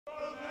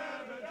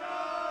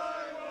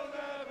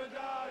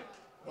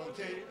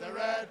We'll keep the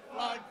red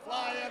flag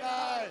flying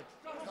high.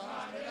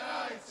 Man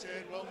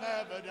United will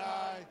never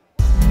die.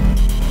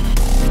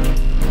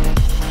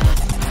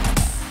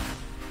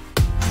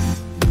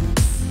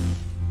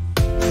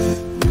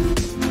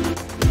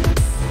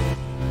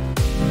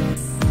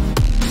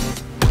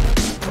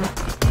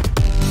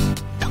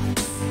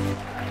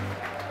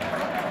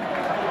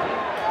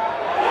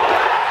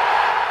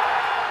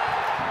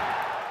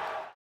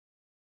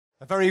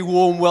 A very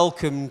warm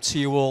welcome to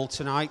you all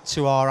tonight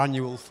to our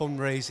annual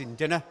fundraising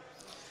dinner.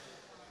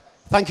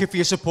 Thank you for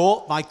your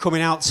support by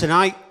coming out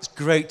tonight. It's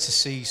great to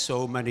see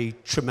so many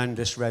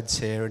tremendous Reds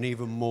here, and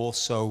even more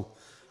so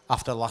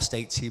after the last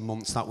 18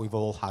 months that we've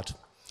all had.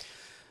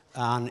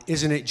 And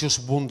isn't it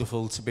just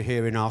wonderful to be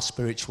here in our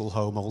spiritual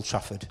home, Old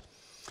Trafford?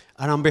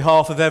 And on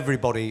behalf of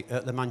everybody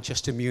at the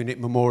Manchester Munich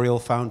Memorial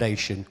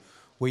Foundation,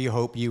 we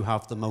hope you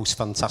have the most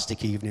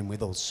fantastic evening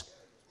with us.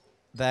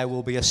 There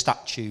will be a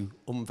statue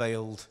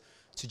unveiled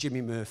to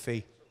Jimmy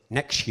Murphy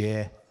next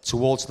year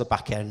towards the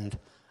back end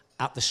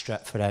at the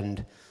Stretford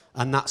end,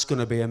 and that's going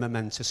to be a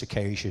momentous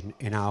occasion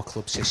in our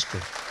club's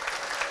history.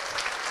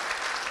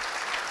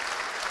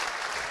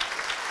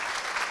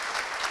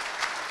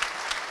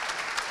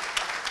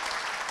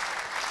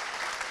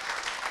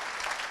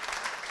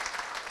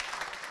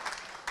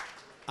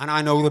 And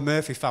I know the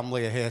Murphy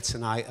family are here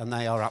tonight, and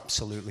they are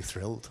absolutely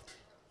thrilled.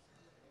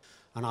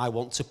 And I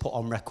want to put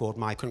on record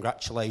my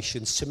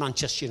congratulations to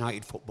Manchester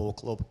United Football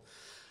Club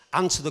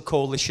and to the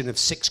coalition of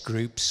 6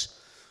 groups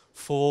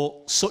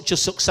for such a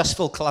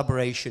successful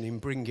collaboration in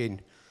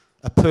bringing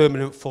a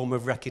permanent form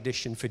of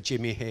recognition for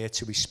Jimmy here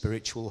to his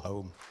spiritual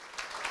home.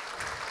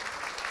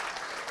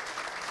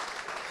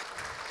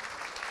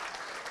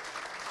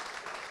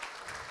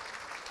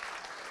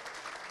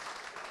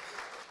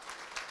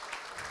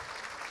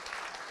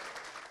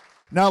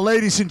 Now,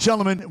 ladies and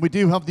gentlemen, we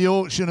do have the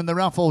auction and the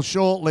raffle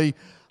shortly.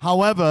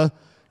 However,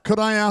 could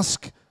I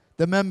ask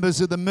the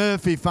members of the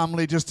Murphy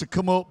family just to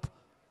come up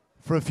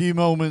for a few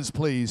moments,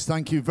 please?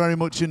 Thank you very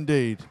much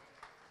indeed.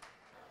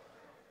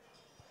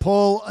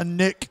 Paul and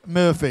Nick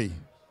Murphy.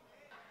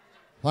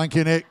 Thank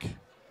you, Nick.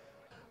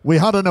 We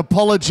had an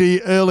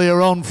apology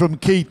earlier on from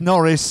Keith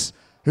Norris,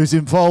 who's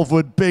involved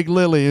with Big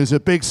Lily, who's a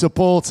big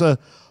supporter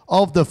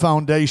of the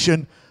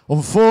foundation.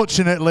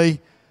 Unfortunately,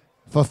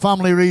 for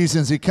family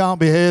reasons, he can't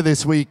be here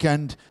this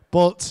weekend,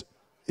 but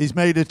he's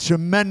made a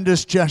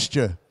tremendous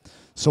gesture.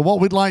 So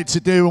what we'd like to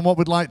do and what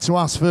we'd like to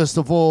ask, first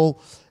of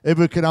all, if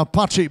we could have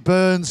Patrick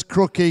Burns,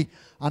 Crookie,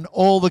 and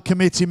all the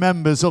committee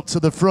members up to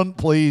the front,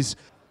 please.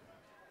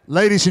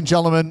 Ladies and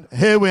gentlemen,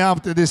 here we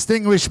have the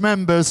distinguished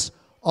members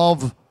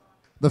of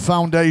the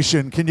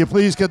foundation. Can you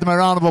please give them a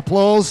round of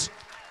applause?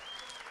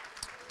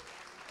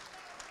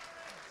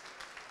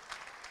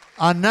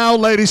 And now,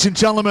 ladies and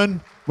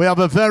gentlemen, we have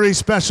a very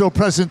special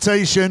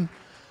presentation.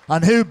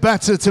 And who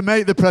better to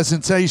make the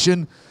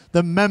presentation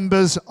than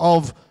members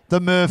of the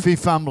Murphy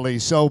family?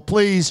 So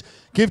please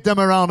give them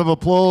a round of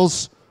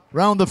applause.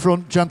 Round the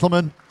front,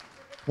 gentlemen.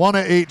 One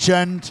at each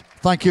end.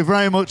 Thank you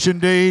very much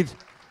indeed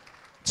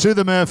to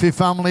the Murphy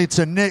family,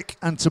 to Nick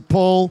and to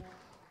Paul.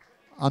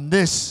 And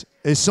this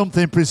is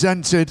something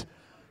presented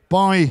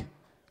by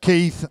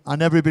Keith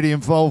and everybody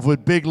involved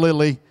with Big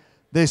Lily.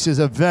 This is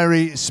a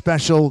very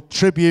special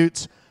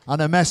tribute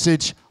and a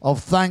message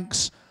of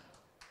thanks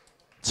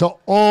to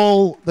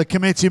all the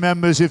committee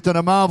members who've done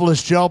a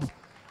marvellous job.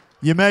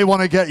 You may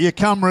want to get your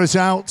cameras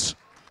out.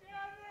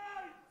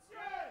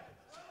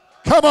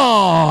 Come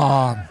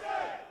on!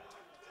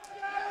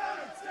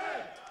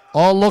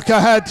 Oh, look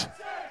ahead.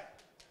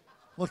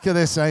 Look at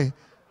this, eh?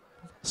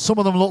 Some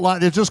of them look like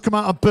they've just come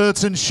out of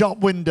Burton's shop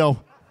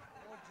window.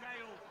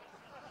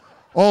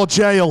 Or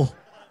jail.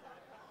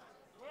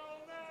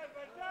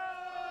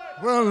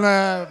 We'll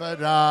never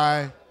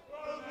die.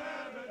 We'll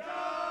never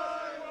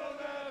die. We'll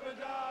never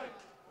die.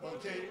 We'll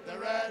keep the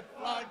red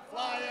flag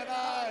flying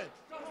high.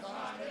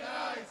 Man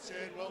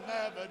United will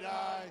never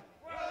die.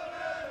 We'll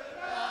never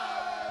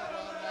die.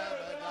 We'll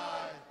never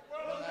die.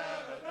 We'll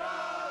never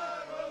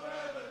die. We'll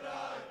never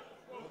die.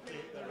 We'll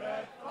keep the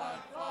red flag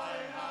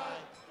flying high.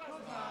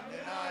 Man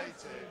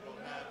United will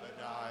never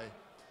die.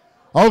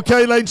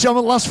 Okay, ladies and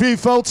gentlemen, last few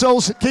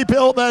photos. Keep it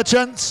up there,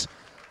 gents.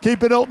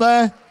 Keep it up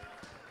there.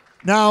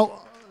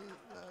 Now,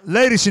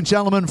 ladies and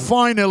gentlemen,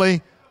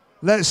 finally,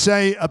 let's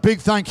say a big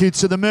thank you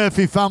to the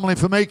Murphy family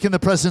for making the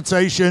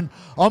presentation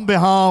on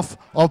behalf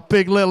of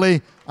Big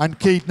Lily and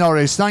Keith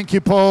Norris. Thank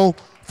you, Paul.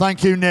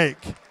 Thank you, Nick.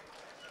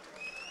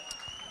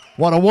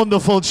 What a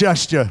wonderful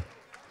gesture.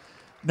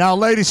 Now,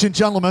 ladies and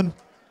gentlemen,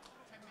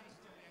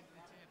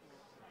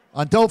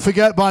 and don't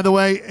forget, by the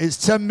way, it's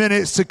 10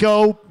 minutes to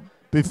go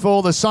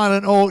before the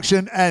silent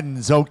auction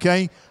ends,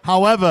 okay?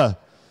 However,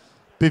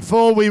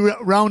 before we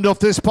round off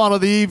this part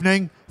of the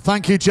evening,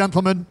 thank you,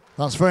 gentlemen.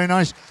 That's very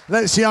nice.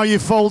 Let's see how you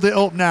fold it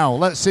up now.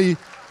 Let's see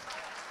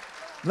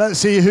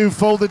who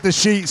folded the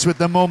sheets with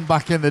the mum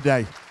back in the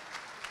day.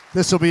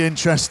 This will be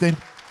interesting.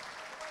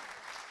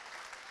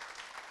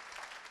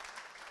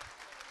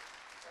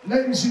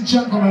 Ladies and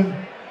gentlemen,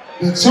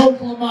 the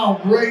total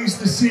amount raised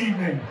this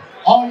evening.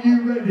 Are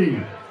you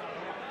ready?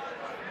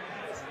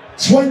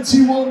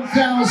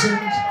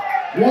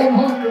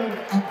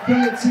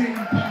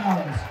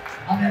 £21,113.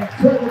 An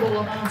incredible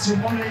amount of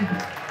money,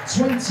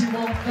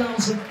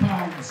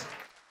 £21,000.